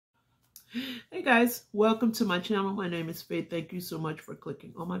Hey guys, welcome to my channel. My name is Faye. Thank you so much for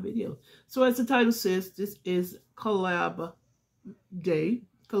clicking on my video. So as the title says, this is collab day,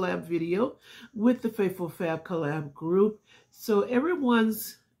 collab video with the Faithful Fab collab group. So everyone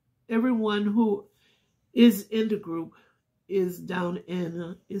who is in the group is down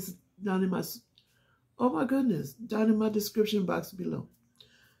in my, oh my goodness, down in my description box below.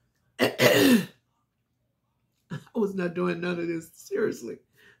 I was not doing none of this seriously,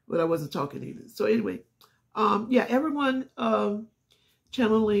 but I wasn't talking either. So anyway, yeah, everyone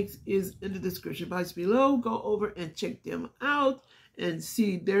channel links is in the description box below. Go over and check them out and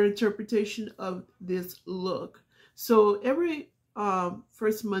see their interpretation of this look. So every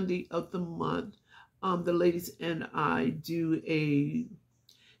first Monday of the month, the ladies and I do a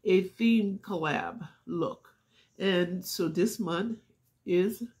theme collab look. And so this month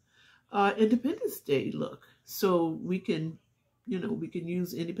is Independence Day look. So we can, we can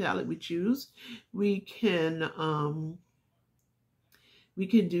use any palette we choose. We can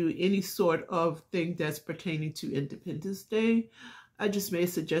do any sort of thing that's pertaining to Independence Day. I just made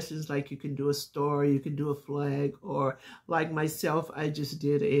suggestions like you can do a star, you can do a flag, or like myself, I just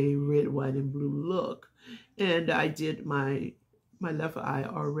did a red, white, and blue look. And I did my left eye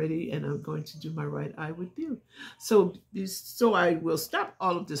already, and I'm going to do my right eye with you. So I will stop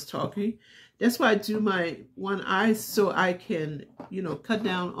all of this talking. That's why I do my one eye, so I can, cut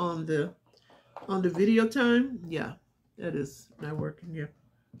down on the video time. Yeah, that is not working here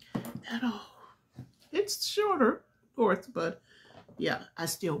at all. It's shorter, of course, but yeah, I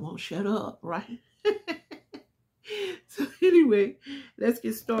still won't shut up, right? So anyway, let's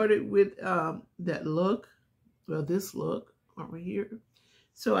get started with that look. Well, this look over here.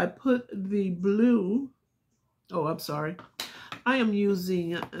 So I put the blue, oh, I'm sorry. I am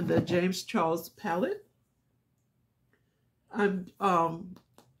using the James Charles palette. I'm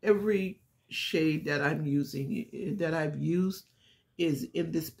every shade that I'm using, that I've used, is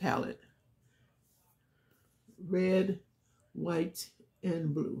in this palette. Red, white,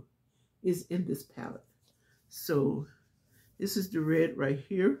 and blue is in this palette. So this is the red right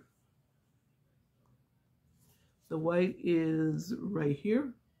here. The white is right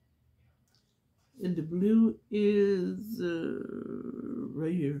here. And the blue is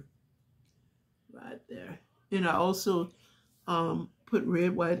right here. Right there. And I also put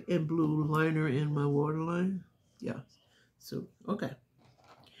red, white, and blue liner in my waterline. Yeah. So, okay.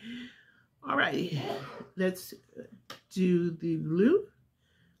 All right. Let's do the blue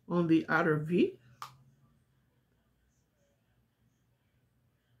on the outer V.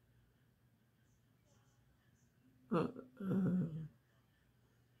 I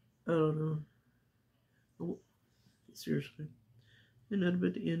don't know. Oh, seriously. And nothing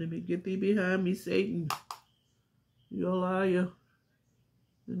but the enemy. Get thee behind me, Satan. You're a liar.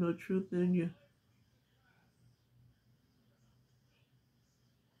 There's no truth in you.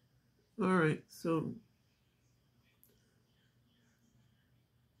 All right, so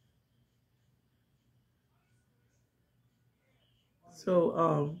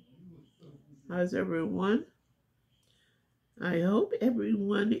how's everyone? I hope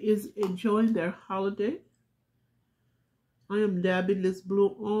everyone is enjoying their holiday. I am dabbing this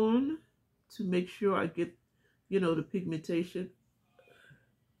blue on to make sure I get, the pigmentation.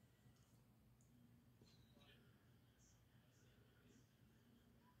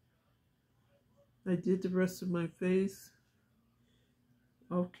 I did the rest of my face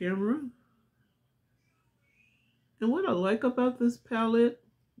off camera. And what I like about this palette,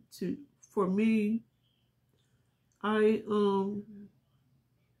 for me,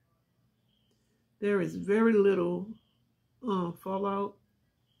 there is very little fallout.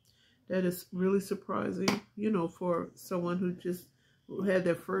 That is really surprising, for someone who just had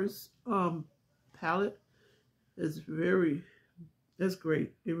their first palette. That's great.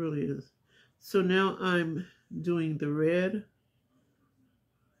 It really is. So now I'm doing the red.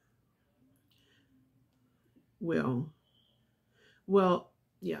 Well,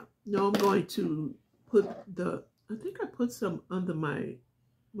 yeah. Now I'm going to put I think I put some under my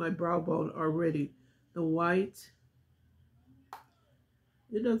brow bone already. The white.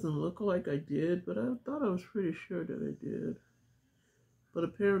 It doesn't look like I did, but I thought I was pretty sure that I did. But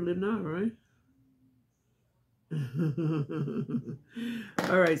apparently not, right?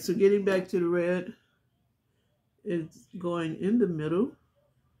 All right, so getting back to the red, it's going in the middle.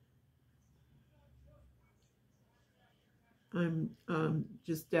 I'm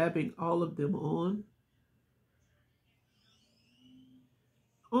just dabbing all of them on.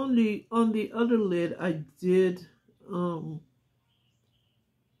 On the other lid, I did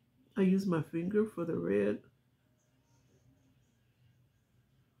I used my finger for the red.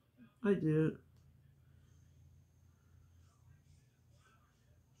 I did.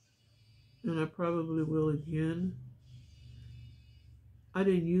 And I probably will again. I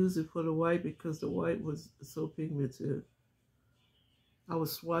didn't use it for the white because the white was so pigmented. I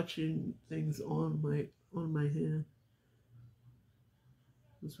was swatching things on my hand.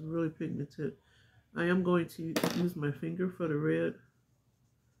 It was really pigmented. I am going to use my finger for the red.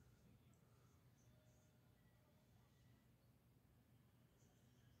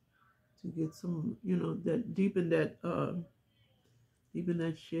 To get some, you know, that deepen that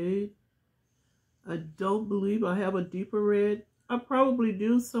shade. I don't believe I have a deeper red. I probably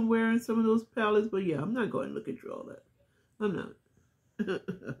do somewhere in some of those palettes, but yeah, I'm not going to look through all that. I'm not.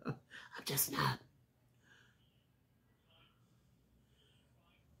 I'm just not.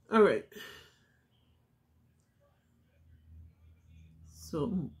 All right.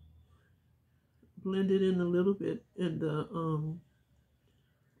 So blend it in a little bit in the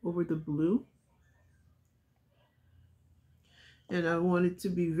over the blue. And I wanted to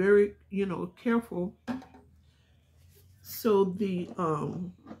be very, you know, careful so the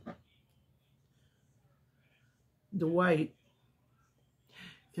white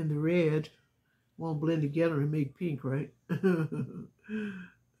and the red won't blend together and make pink, right? Look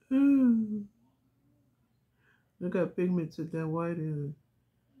how pigmented that white is.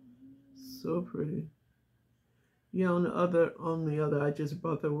 So pretty. Yeah, on the other, I just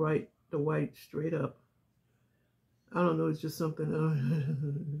brought the white straight up. I don't know, it's just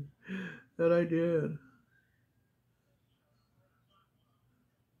something that I did.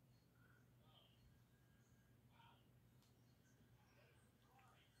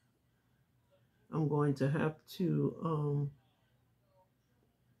 I'm going to have to,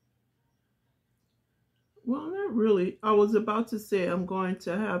 well, not really. I was about to say I'm going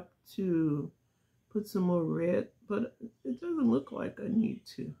to have to put some more red, but it doesn't look like I need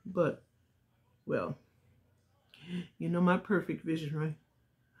to. But, well, you know my perfect vision, right?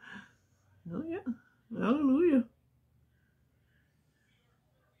 Oh, yeah. Hallelujah.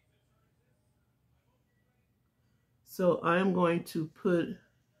 So I am going to put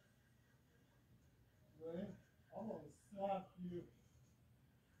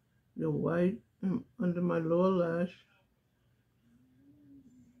the white under my lower lash.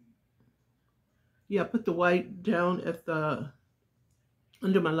 Yeah, put the white down at the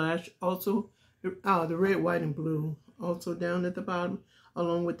under my lash. Also, the red, white, and blue also down at the bottom,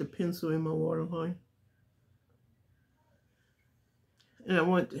 along with the pencil in my waterline. And I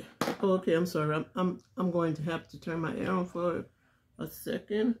want to, oh, okay, I'm sorry. I'm going to have to turn my arrow for a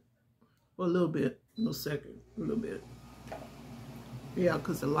second, or a little bit, no second, a little bit. Yeah,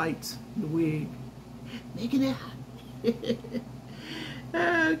 because the lights, the wig, making it hot.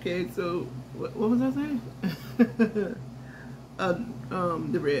 Okay, so what was I saying?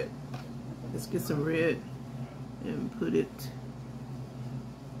 The red. Let's get some red and put it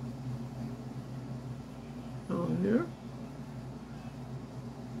on here.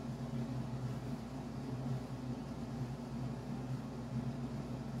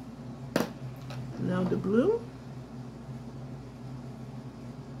 Now the blue.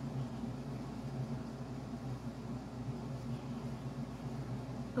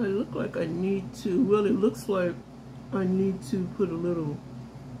 I look like I need to, well, it looks like I need to put a little,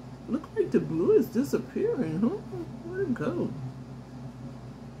 look like the blue is disappearing, huh? Where'd it go?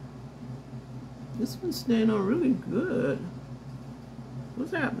 This one's staying on really good.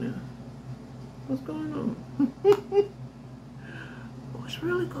 What's happening? What's going on? What's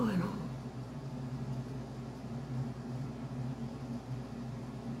really going on?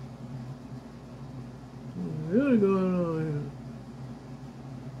 What's really going on here?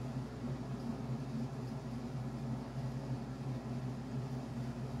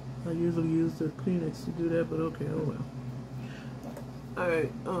 I usually use the Kleenex to do that, but okay, oh well.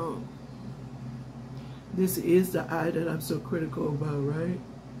 Alright, this is the eye that I'm so critical about, right?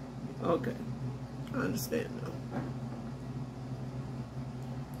 Okay, I understand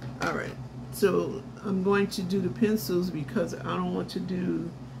now. Alright, so I'm going to do the pencils because I don't want to do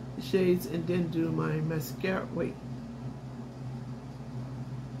the shades and then do my mascara. Wait.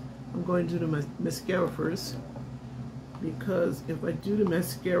 I'm going to do the mascara first. Because if I do the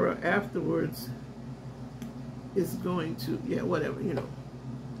mascara afterwards, it's going to, yeah, whatever, you know,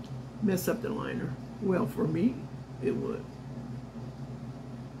 mess up the liner. Well, for me, it would.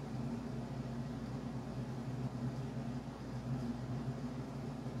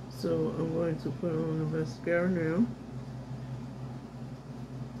 So I'm going to put on the mascara now.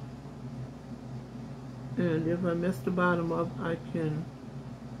 And if I mess the bottom up, I can,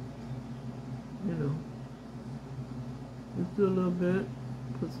 you know, just do a little bit,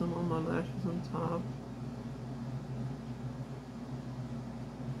 put some on my lashes on top.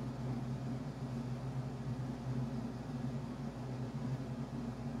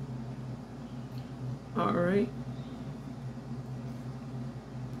 All right.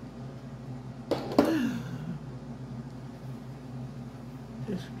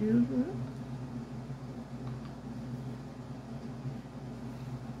 Excuse me.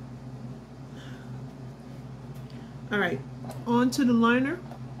 All right, on to the liner.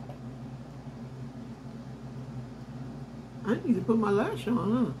 I need to put my lash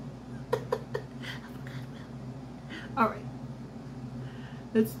on, huh? All right,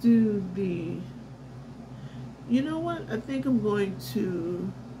 let's do the, you know what? I think I'm going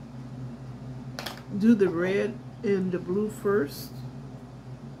to do the red and the blue first.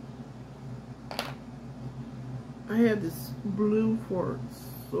 I had this blue for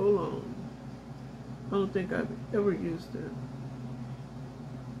so long. I don't think I've ever used it.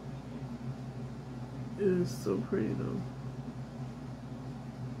 It is so pretty though.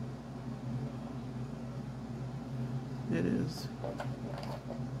 It is.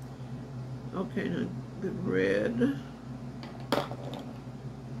 Okay, now the red.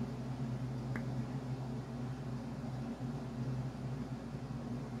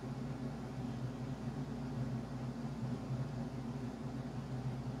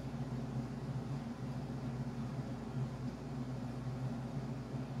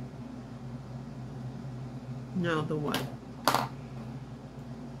 Now the white.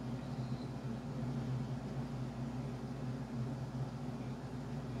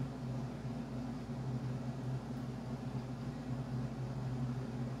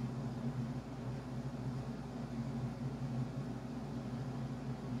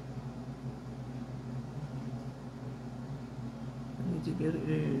 I need to get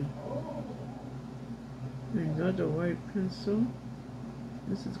another white pencil.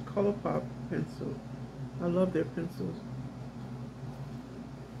 This is Collab pencil. I love their pencils.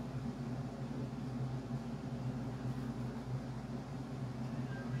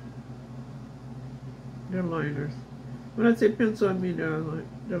 They're liners. When I say pencil, I mean they're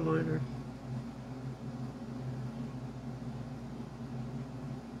liners.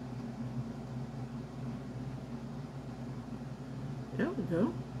 There we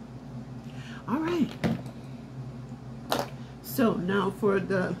go. All right. So now for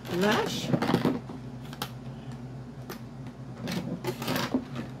the lash.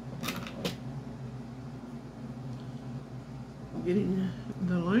 Getting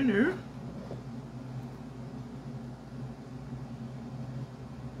the liner.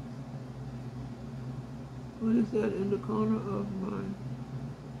 What is that in the corner of my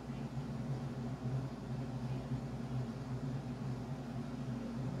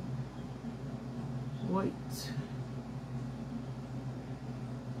white?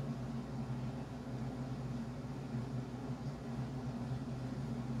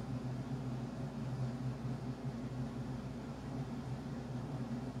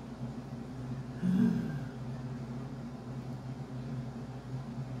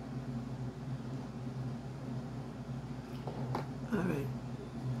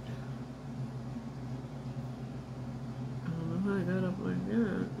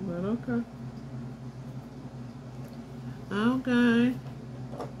 Okay.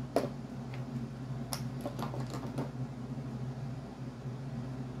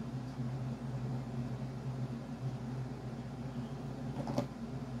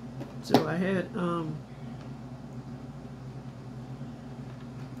 So I had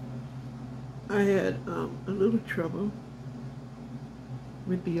a little trouble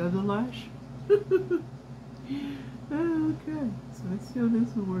with the other lash. Okay, so let's see how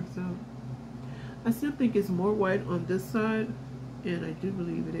this one works out. I still think it's more white on this side, and I do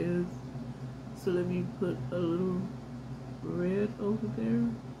believe it is. So let me put a little red over there.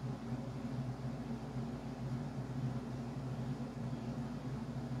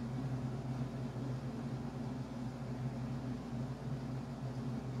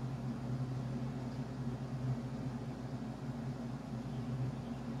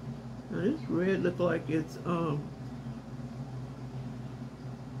 Now this red looks like it's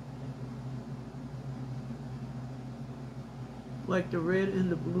like the red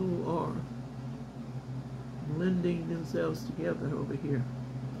and the blue are blending themselves together over here.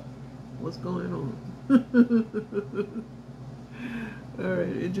 What's going on? All right,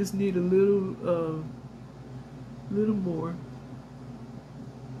 it just need a little more.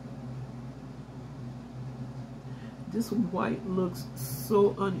 This white looks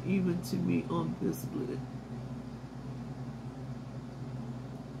so uneven to me on this lid.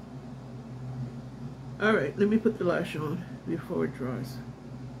 All right, let me put the lash on before it dries.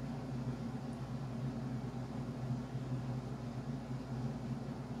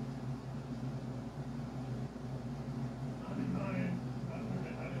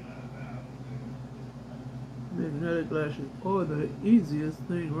 contact lashes are the easiest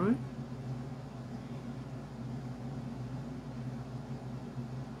thing, right?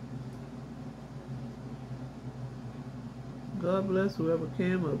 God bless whoever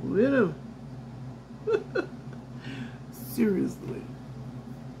came up with them. Seriously.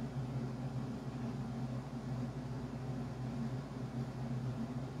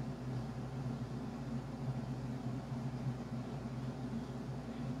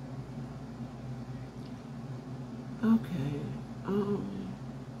 Okay.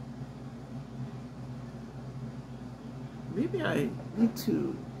 Maybe I need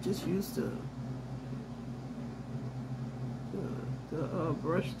to just use the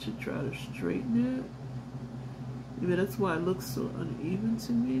brush to try to straighten it. Maybe that's why it looks so uneven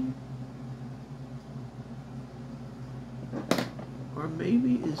to me. Or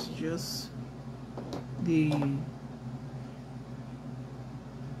maybe it's just the...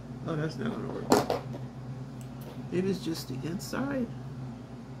 Oh, that's not gonna work. Maybe it's just the inside.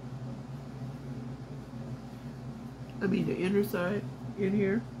 I mean the inner side in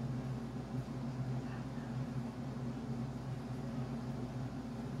here.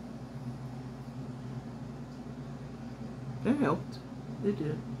 That helped. It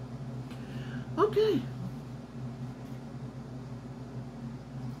did. Okay.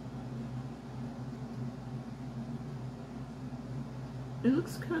 It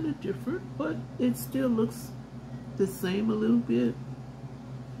looks kind of different, but it still looks the same a little bit.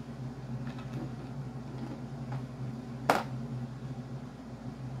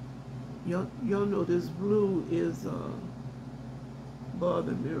 Y'all know this blue is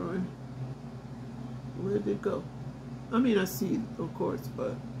bothering me, right? Where'd it go? I mean, I see it, of course,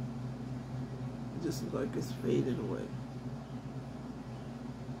 but it just looks like it's fading away.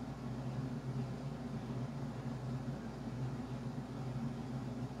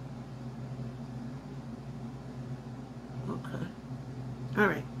 Okay. All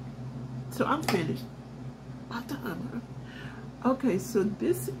right. So I'm finished. I'm done. Okay, so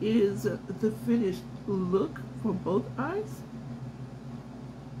this is the finished look for both eyes.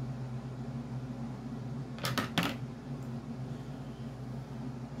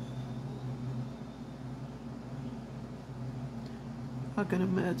 I can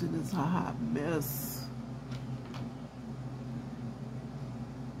imagine it's a hot mess.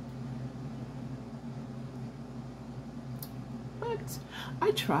 But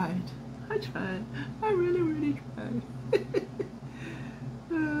I tried. I really tried.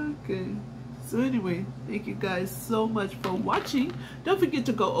 Okay. So anyway, thank you guys so much for watching. Don't forget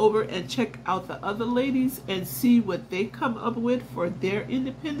to go over and check out the other ladies and see what they come up with for their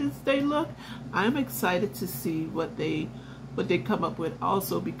Independence Day look. I'm excited to see what they come up with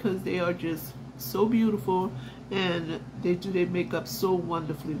also, because they are just so beautiful and they do their makeup so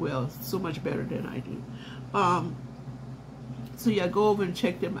wonderfully well, so much better than I do. So yeah, go over and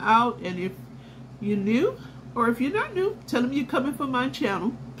check them out, and if you're new or if you're not new, tell them you're coming from my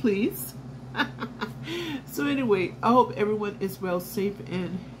channel, please. So anyway, I hope everyone is well, safe,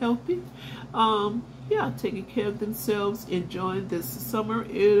 and healthy. Yeah, taking care of themselves, enjoying this summer.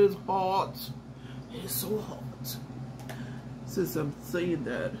 It is hot. It is so hot. Since I'm saying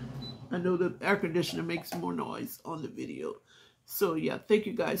that, I know the air conditioner makes more noise on the video. So yeah, thank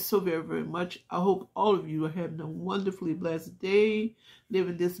you guys so very much. I hope all of you are having a wonderfully blessed day,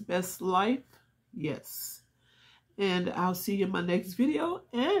 living this best life. Yes. And I'll see you in my next video.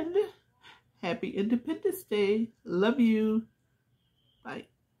 And happy Independence Day. Love you. Bye.